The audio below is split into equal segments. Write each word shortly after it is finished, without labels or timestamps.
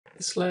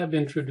This lab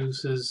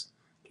introduces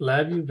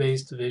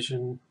LabVIEW-based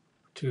vision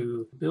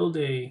to build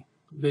a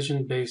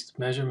vision-based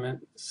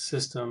measurement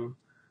system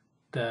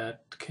that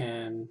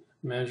can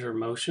measure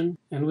motion.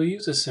 And we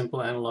use a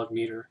simple analog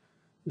meter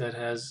that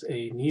has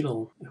a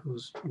needle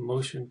whose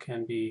motion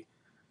can be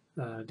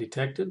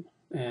detected.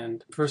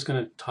 And I'm first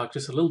going to talk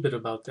just a little bit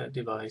about that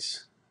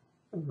device,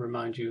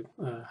 remind you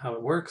how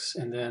it works,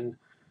 and then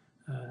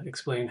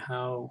explain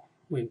how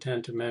we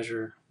intend to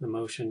measure the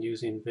motion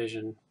using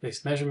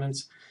vision-based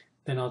measurements.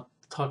 Then I'll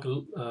talk a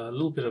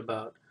little bit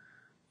about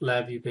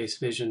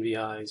LabVIEW-based vision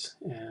VIs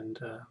and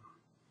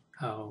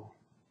how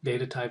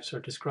data types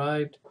are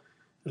described,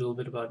 a little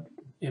bit about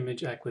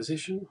image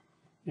acquisition,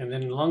 and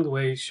then along the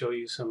way show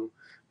you some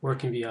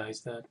working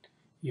VIs that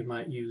you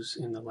might use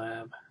in the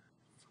lab.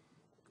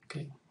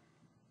 Okay,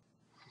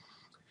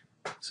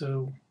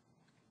 so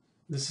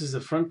this is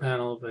the front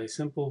panel of a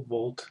simple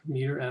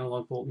voltmeter,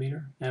 analog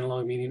voltmeter.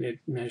 Analog meaning it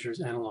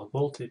measures analog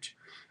voltage.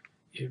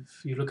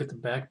 If you look at the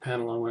back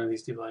panel on one of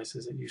these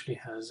devices, it usually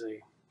has a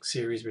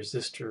series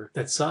resistor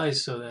that's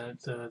sized so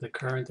that the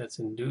current that's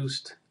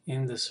induced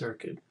in the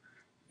circuit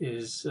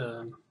is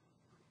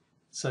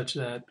such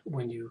that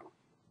when you,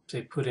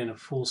 say, put in a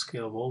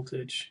full-scale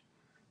voltage,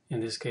 in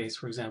this case,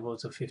 for example,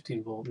 it's a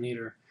 15-volt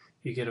meter,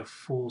 you get a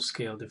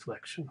full-scale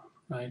deflection,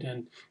 right?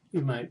 And you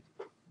might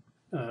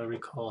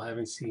recall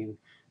having seen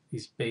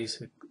these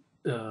basic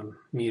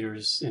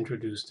meters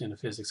introduced in a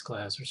physics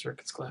class or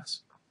circuits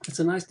class. It's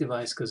a nice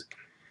device because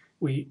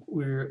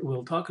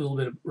we'll talk a little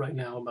bit right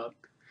now about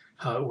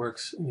how it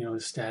works,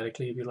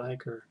 statically, if you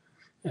like, or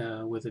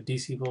with a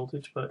DC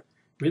voltage. But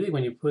really,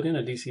 when you put in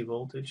a DC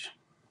voltage,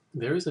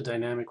 there is a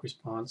dynamic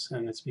response,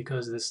 and it's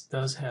because this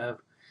does have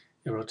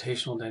a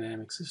rotational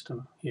dynamic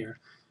system here.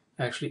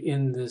 Actually,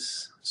 in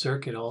this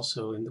circuit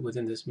also,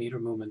 within this meter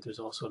movement, there's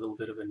also a little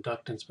bit of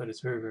inductance, but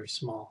it's very, very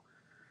small.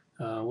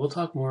 We'll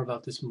talk more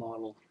about this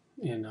model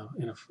in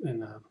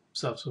a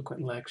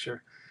subsequent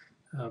lecture.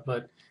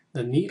 But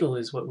the needle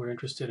is what we're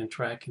interested in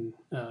tracking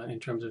in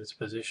terms of its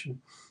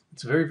position.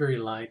 It's very, very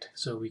light,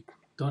 so we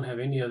don't have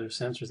any other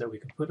sensors that we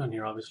can put on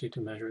here, obviously, to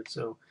measure it.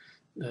 So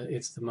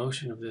it's the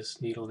motion of this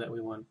needle that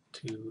we want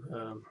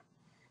to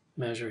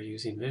measure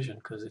using vision,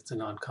 because it's a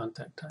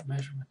non-contact type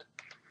measurement.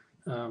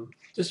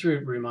 Just to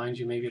remind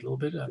you maybe a little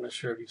bit, I'm not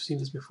sure if you've seen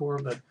this before,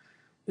 but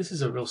this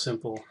is a real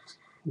simple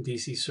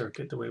DC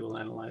circuit, the way we'll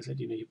analyze it.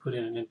 You put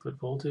in an input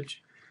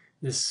voltage.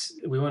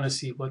 We want to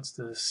see what's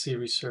the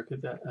series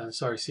circuit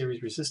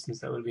series resistance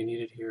that would be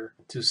needed here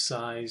to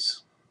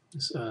size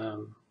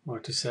or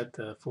to set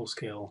the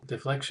full-scale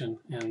deflection.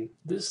 And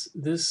this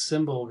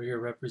symbol over here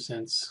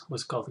represents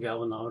what's called the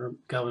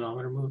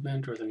galvanometer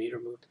movement or the meter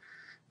movement.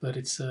 But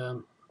it's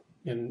in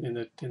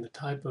the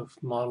type of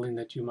modeling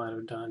that you might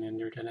have done in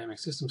your dynamic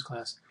systems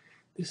class.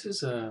 This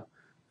is an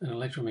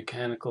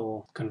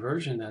electromechanical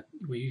conversion that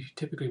we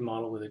typically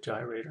model with a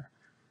gyrator,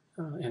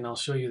 and I'll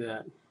show you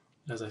that,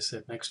 as I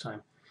said, next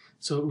time.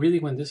 So really,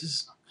 when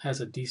this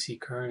has a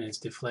DC current and it's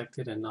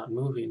deflected and not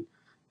moving,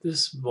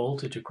 this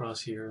voltage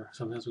across here,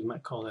 sometimes we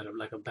might call that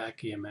like a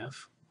back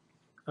EMF,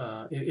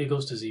 it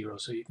goes to zero.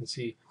 So you can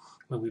see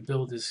when we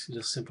build this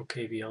just simple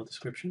KVL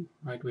description,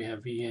 right, we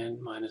have Vn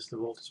minus the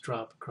voltage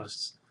drop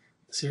across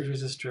the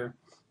series resistor,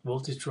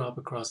 voltage drop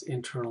across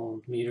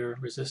internal meter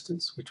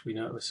resistance, which we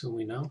assume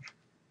we know,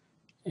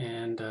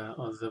 and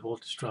the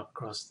voltage drop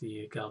across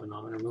the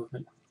galvanometer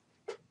movement.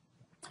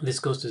 This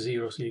goes to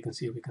zero, so you can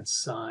see we can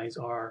size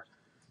our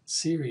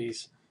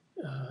series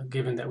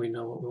given that we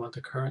know what we want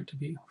the current to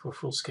be for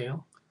full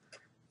scale.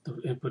 The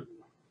input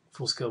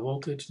full scale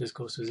voltage, this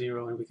goes to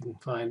zero, and we can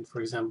find,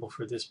 for example,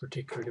 for this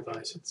particular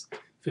device, it's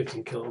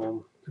 15 kilo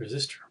ohm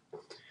resistor.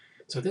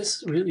 So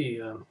this really,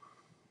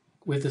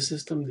 with the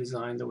system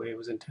designed the way it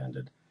was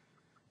intended,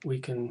 we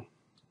can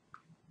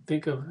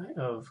think of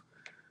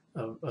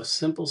a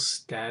simple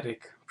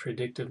static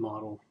predictive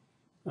model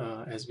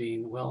as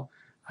being, well,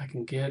 I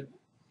can get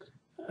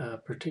a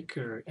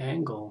particular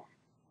angle,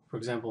 for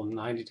example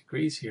 90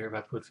 degrees here, if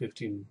I put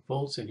 15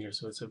 volts in here.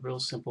 So it's a real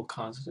simple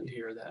constant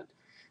here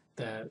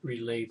that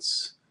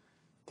relates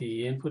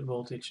the input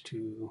voltage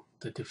to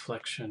the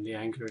deflection, the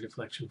angular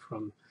deflection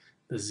from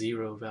the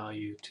zero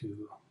value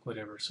to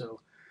whatever.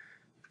 So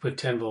put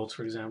 10 volts,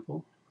 for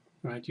example,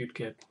 right, you'd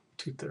get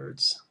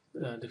 2/3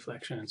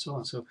 deflection and so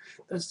on. So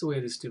that's the way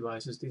this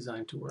device is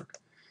designed to work.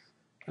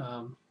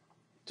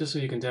 Just so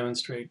you can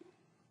demonstrate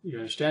your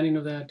understanding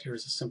of that,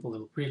 here's a simple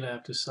little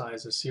pre-lab to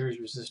size a series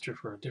resistor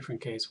for a different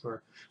case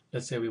where,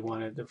 let's say we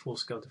wanted the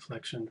full-scale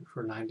deflection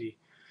for 90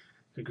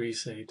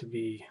 degrees, say, to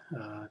be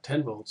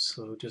 10 volts.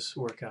 So just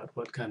work out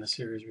what kind of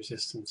series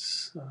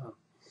resistance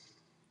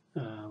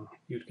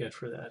you'd get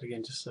for that.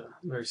 Again, just a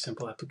very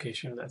simple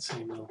application of that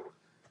same little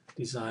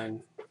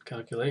design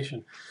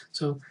calculation.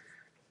 So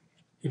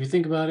if you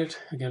think about it,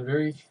 again,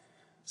 very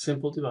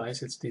simple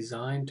device. It's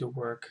designed to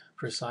work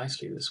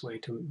precisely this way.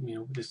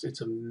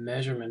 It's a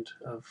measurement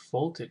of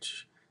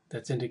voltage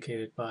that's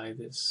indicated by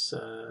this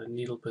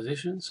needle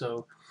position.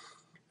 So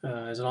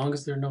as long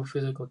as there are no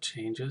physical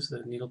changes,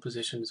 the needle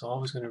position is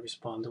always going to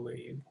respond the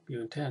way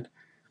you intend.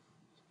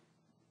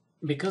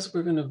 because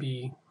we're going to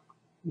be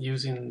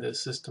using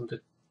this system to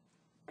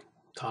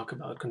talk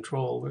about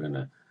control, we're going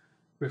to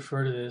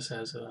refer to this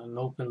as an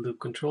open loop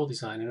control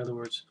design. In other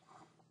words,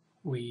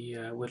 we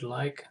would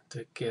like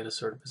to get a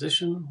certain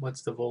position.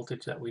 What's the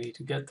voltage that we need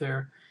to get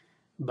there?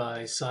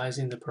 By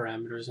sizing the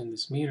parameters in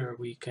this meter,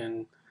 we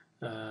can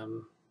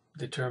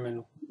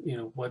determine,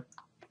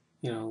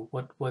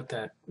 what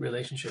that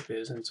relationship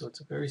is. And so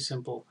it's a very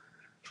simple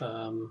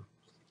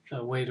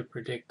way to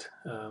predict,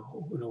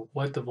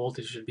 what the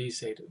voltage should be,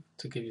 say,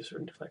 to give you a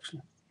certain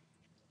deflection.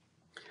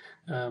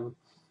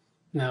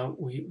 Now,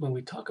 when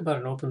we talk about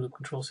an open loop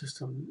control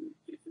system,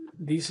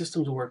 these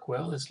systems work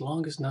well as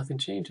long as nothing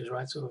changes,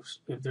 right? So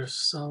if there's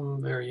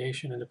some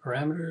variation in the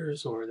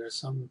parameters or there's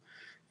some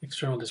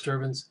external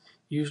disturbance,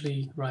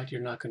 usually, right,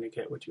 you're not going to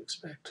get what you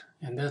expect.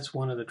 And that's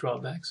one of the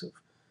drawbacks of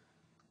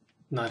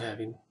not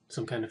having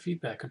some kind of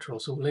feedback control.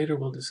 So later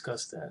we'll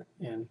discuss that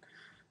in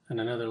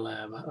another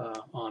lab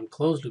on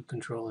closed loop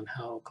control and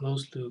how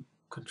closed loop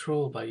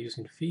control by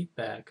using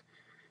feedback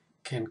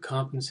can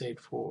compensate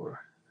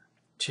for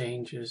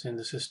changes in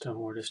the system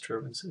or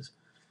disturbances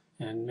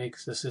and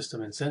makes the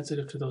system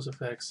insensitive to those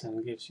effects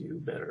and gives you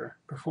better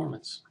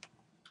performance,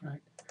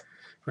 right?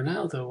 For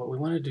now, though, what we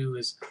want to do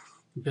is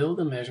build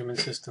a measurement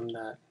system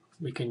that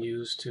we can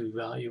use to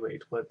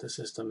evaluate what the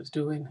system is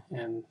doing,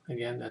 and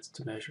again, that's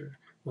to measure.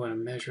 We want to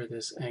measure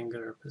this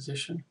angular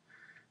position.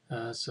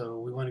 So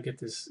we want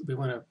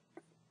to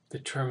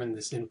determine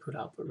this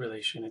input-output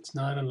relation. It's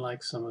not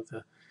unlike some of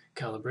the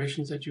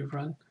calibrations that you've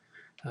run,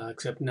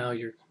 except now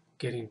you're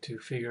getting to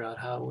figure out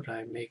how would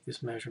I make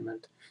this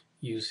measurement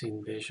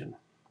using vision.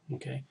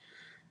 Okay.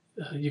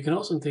 You can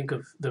also think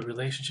of the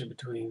relationship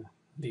between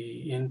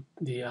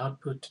the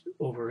output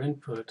over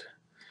input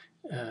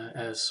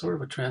as sort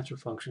of a transfer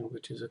function,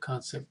 which is a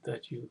concept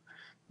that you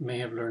may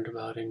have learned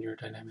about in your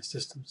dynamic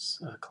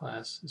systems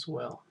class as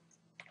well.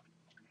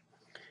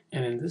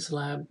 And in this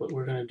lab, what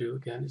we're going to do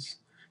again is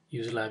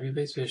use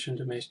LabVIEW-based vision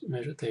to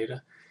measure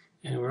theta,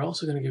 and we're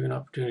also going to give you an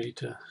opportunity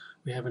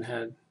we haven't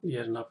had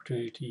yet an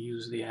opportunity to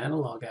use the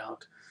analog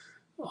out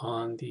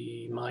on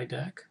the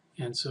MyDAC,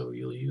 and so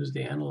you'll use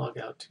the analog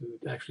out to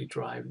actually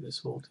drive this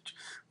voltage.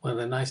 One of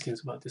the nice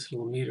things about these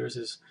little meters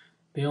is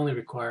they only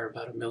require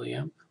about a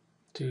milliamp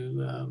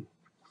to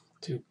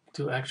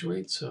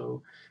actuate,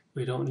 so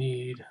we don't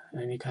need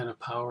any kind of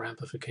power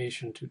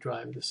amplification to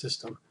drive the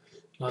system.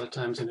 A lot of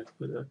times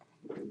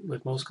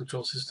with most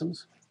control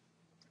systems,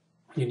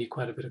 you need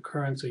quite a bit of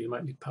current, so you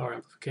might need power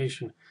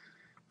amplification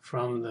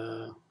from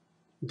the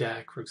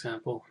DAC, for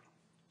example,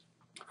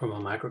 from a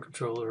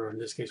microcontroller, or in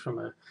this case from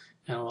an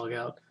analog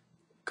out,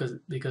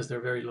 because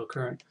they're very low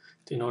current.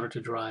 In order to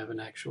drive an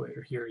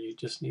actuator here, you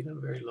just need a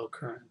very low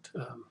current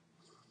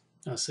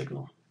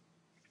signal.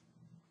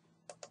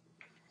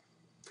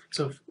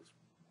 So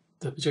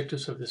the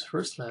objectives of this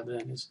first lab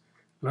then is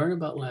learn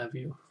about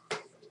LabVIEW,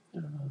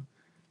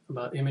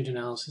 about image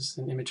analysis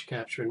and image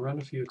capture, and run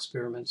a few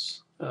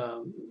experiments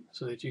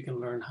so that you can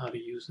learn how to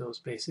use those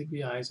basic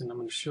VIs, and I'm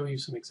going to show you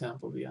some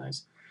example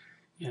VIs.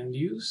 And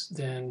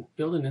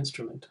build an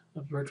instrument,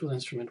 a virtual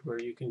instrument,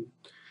 where you can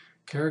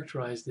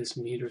characterize this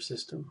meter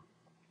system,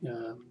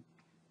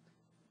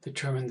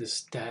 determine the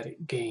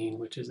static gain,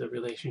 which is the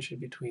relationship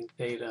between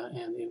theta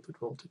and the input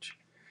voltage,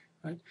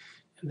 right?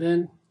 And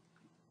then,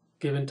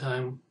 given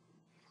time,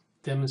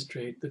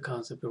 demonstrate the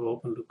concept of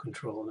open loop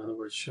control. In other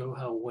words, show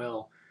how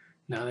well,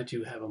 now that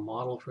you have a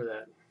model for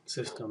that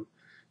system,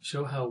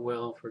 show how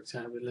well, for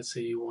example, let's say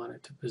you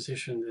wanted to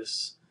position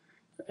this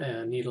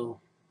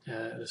needle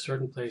at a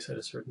certain place at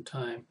a certain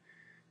time,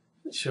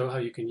 show how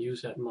you can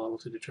use that model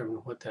to determine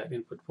what that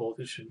input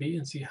voltage should be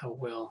and see how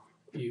well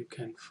you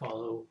can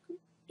follow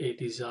a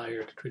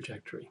desired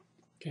trajectory.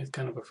 Okay, it's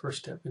kind of a first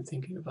step in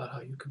thinking about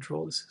how you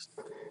control the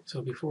system.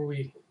 So before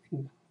we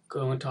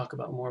go and talk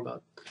more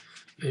about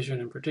vision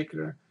in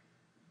particular,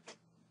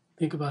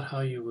 think about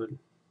how you would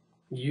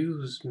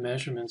use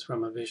measurements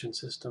from a vision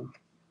system,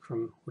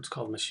 from what's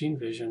called machine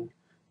vision,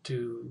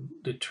 to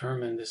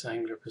determine this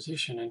angular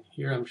position. And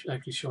here I'm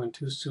actually showing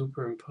two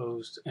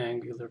superimposed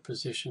angular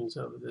positions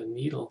of the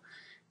needle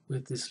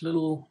with this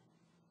little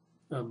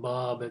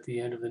bob at the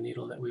end of the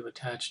needle that we've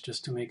attached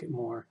just to make it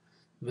more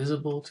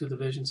visible to the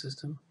vision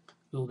system, a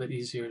little bit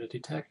easier to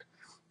detect.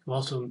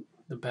 Also,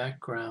 the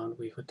background,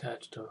 we've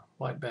attached a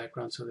white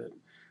background so that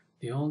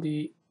the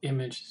only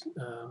image,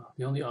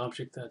 the only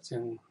object that's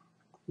in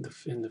the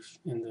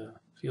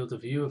field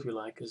of view, if you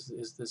like,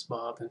 is this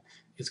bob, and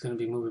it's going to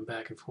be moving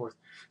back and forth.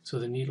 So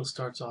the needle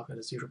starts off at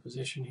a zero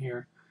position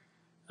here,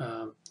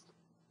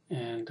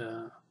 and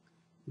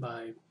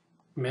by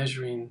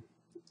measuring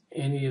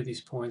any of these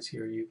points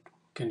here, you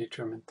can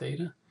determine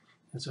theta.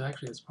 And so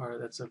actually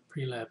that's a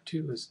pre-lab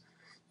too, is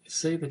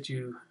say that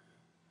you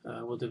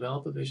will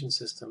develop a vision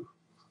system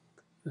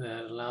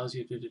that allows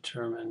you to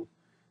determine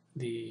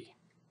the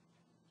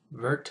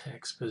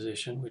vertex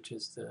position, which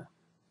is the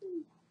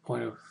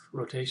point of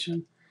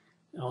rotation,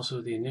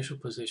 also the initial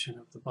position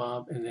of the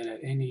bob, and then at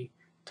any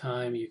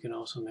time you can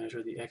also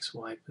measure the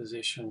XY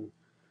position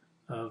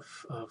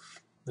of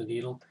the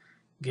needle.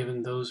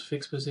 given those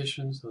fixed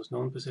positions, those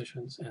known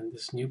positions, and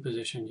this new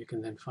position, you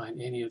can then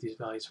find any of these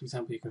values. For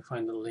example, you can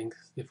find the length,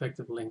 the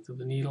effective length of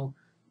the needle.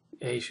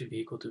 A should be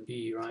equal to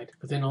B, right?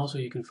 But then also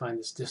you can find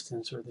this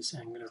distance or this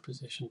angular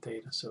position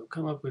theta. So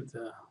come up with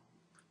the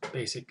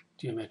basic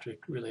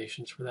geometric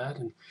relations for that,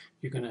 and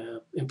you're going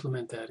to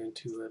implement that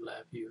into a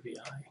LabVIEW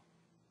VI.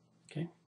 Okay.